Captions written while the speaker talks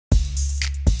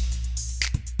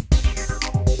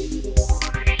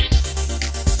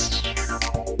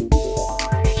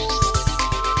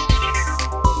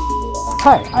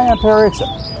Hi, I am Eriksson.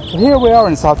 So here we are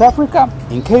in South Africa,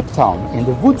 in Cape Town, in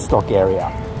the Woodstock area.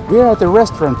 We are at the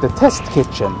restaurant The Test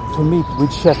Kitchen to meet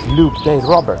with Chef Luke Day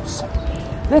Roberts.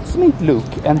 Let's meet Luke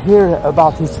and hear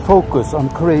about his focus on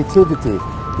creativity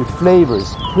with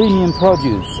flavors, premium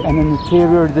produce and an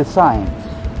interior design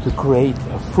to create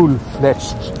a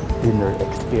full-fledged dinner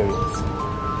experience.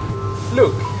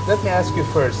 Luke, let me ask you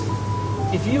first,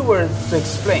 if you were to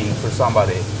explain for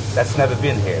somebody that's never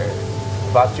been here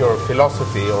about your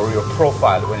philosophy or your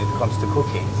profile when it comes to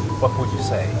cooking, what would you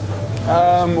say?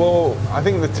 Well, I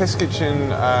think the Test Kitchen,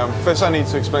 first I need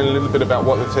to explain a little bit about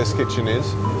what the Test Kitchen is.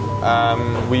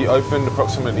 We opened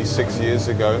approximately 6 years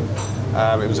ago.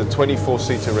 It was a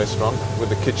 24-seater restaurant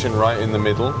with a kitchen right in the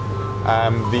middle.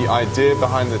 The idea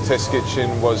behind the Test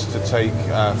Kitchen was to take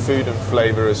food and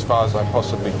flavour as far as I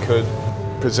possibly could,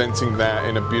 presenting that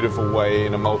in a beautiful way,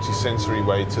 in a multi-sensory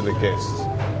way to the guests.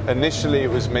 Initially it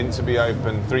was meant to be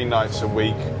open 3 nights a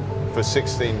week for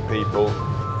 16 people.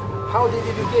 How did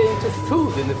you get into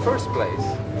food in the first place?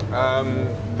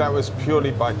 That was purely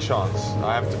by chance,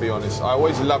 I have to be honest. I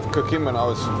always loved cooking when I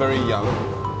was very young.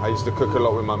 I used to cook a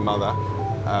lot with my mother,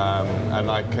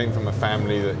 and I came from a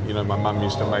family that, you know, my mum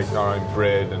used to make our own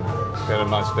bread and we had a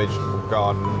nice vegetable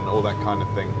garden and all that kind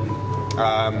of thing.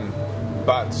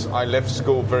 But I left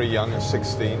school very young at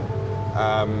 16,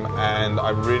 and I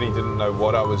really didn't know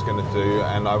what I was going to do,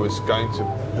 and I was going to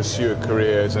pursue a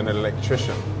career as an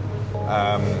electrician.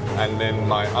 And then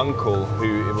my uncle,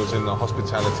 who was in the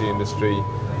hospitality industry,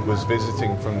 was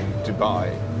visiting from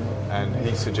Dubai, and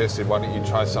he suggested, why don't you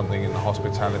try something in the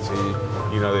hospitality?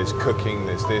 You know, there's cooking,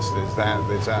 there's this, there's that,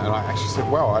 there's that. And I actually said,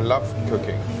 well, I love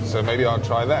cooking, so maybe I'll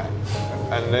try that.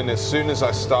 And then as soon as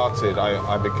I started,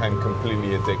 I became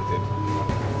completely addicted.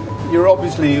 You're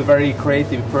obviously a very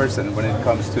creative person when it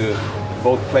comes to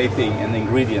both plating and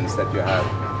ingredients that you have.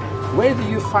 Where do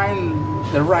you find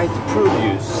the right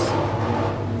produce?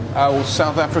 Well,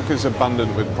 South Africa's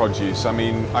abundant with produce. I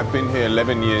mean, I've been here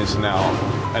 11 years now,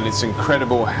 and it's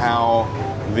incredible how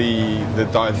the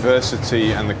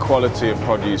diversity and the quality of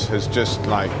produce has just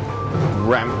like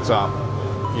ramped up,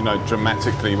 you know,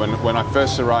 dramatically. When I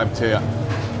first arrived here,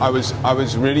 I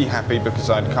was really happy because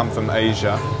I'd come from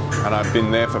Asia and I'd been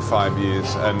there for 5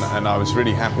 years, and I was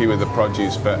really happy with the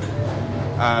produce. But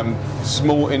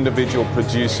small individual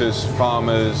producers,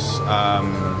 farmers,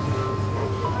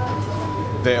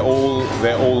 they're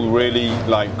all really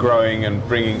like growing and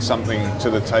bringing something to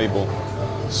the table.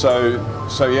 So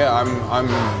yeah,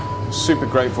 I'm super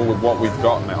grateful with what we've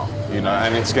got now, you know,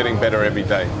 and it's getting better every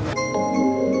day.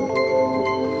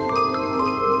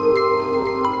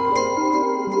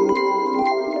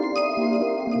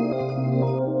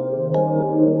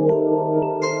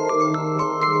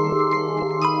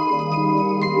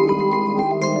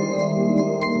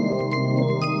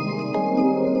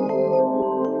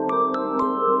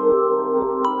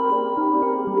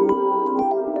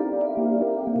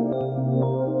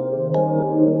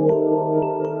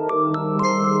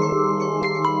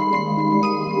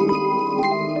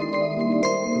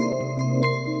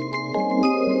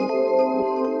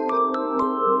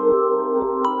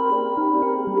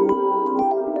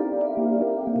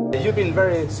 You've been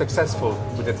very successful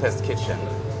with the Test Kitchen.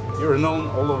 You're known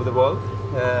all over the world.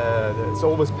 It's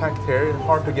always packed here,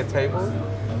 hard to get tables.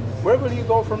 Where will you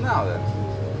go from now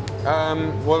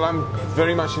then? Well, I'm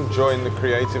very much enjoying the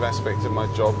creative aspect of my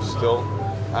job still.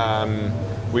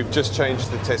 We've just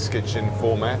changed the Test Kitchen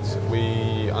format.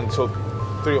 Until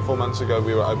 3 or 4 months ago,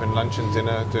 we were open lunch and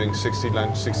dinner, doing 60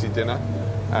 lunch, 60 dinner.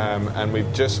 And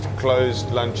we've just closed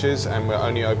lunches and we're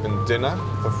only open dinner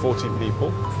for 40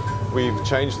 people. We've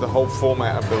changed the whole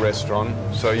format of the restaurant,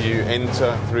 so you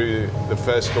enter through the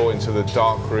first door into the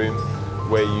dark room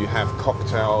where you have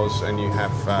cocktails and you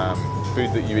have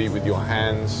food that you eat with your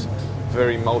hands,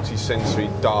 very multi-sensory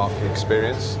dark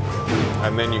experience.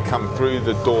 And then you come through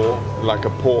the door, like a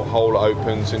porthole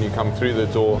opens, and you come through the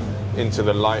door into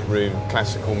the light room,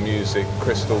 classical music,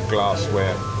 crystal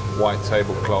glassware, white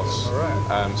tablecloths. All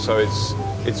right. So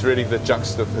it's really the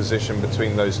juxtaposition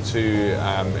between those two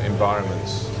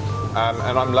environments.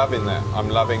 And I'm loving that. I'm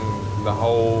loving the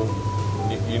whole,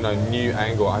 you know, new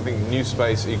angle. I think new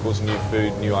space equals new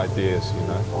food, new ideas, you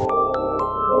know.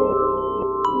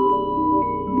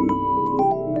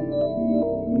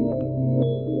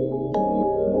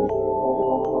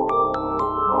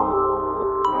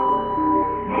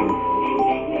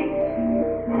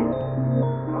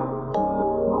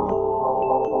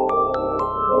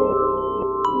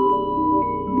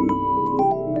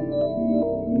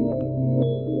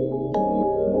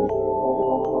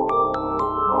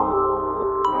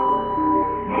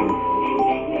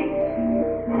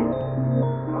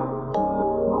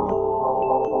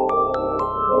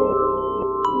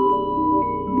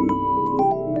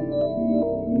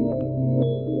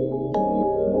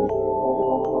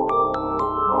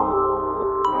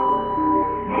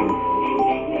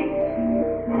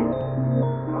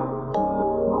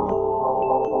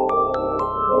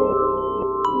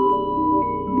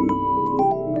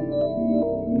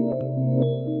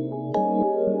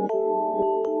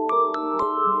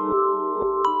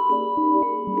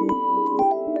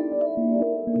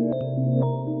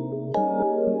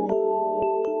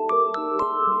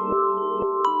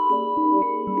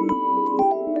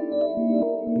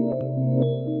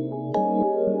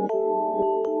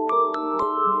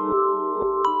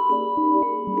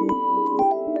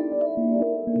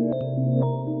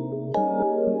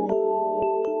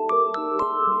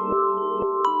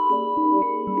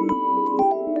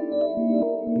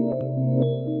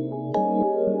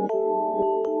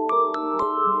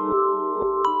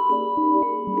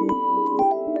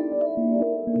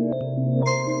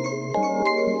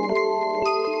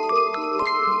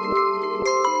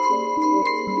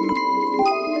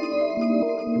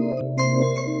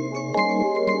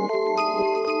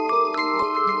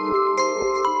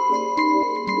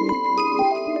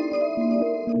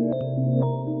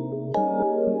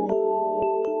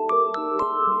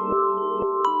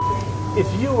 If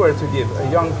you were to give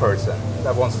a young person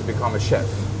that wants to become a chef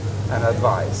an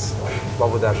advice,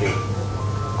 what would that be?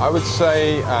 I would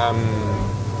say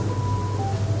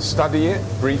study it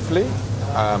briefly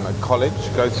at college.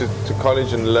 Go to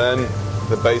college and learn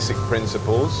the basic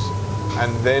principles,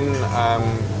 and then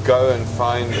go and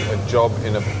find a job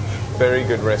in a very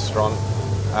good restaurant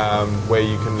where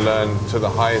you can learn to the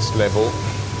highest level,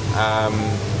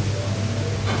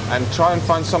 and try and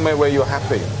find somewhere where you're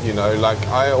happy. You know, like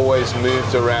I always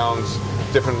moved around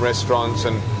different restaurants,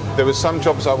 and there were some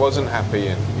jobs I wasn't happy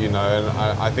in, you know, and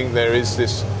I think there is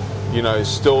this, you know,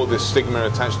 still this stigma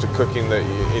attached to cooking that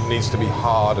it needs to be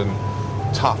hard and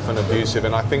tough and abusive,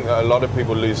 and I think that a lot of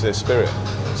people lose their spirit.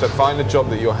 So find a job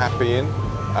that you're happy in,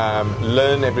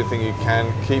 learn everything you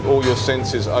can, keep all your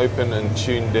senses open and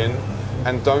tuned in,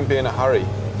 and don't be in a hurry.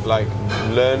 Like,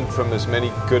 learn from as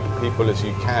many good people as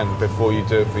you can before you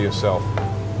do it for yourself.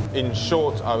 In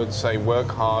short, I would say work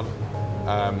hard,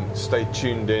 stay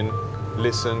tuned in,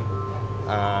 listen,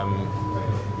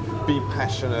 be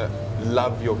passionate,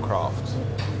 love your craft,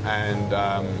 and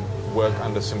work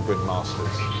under some good masters.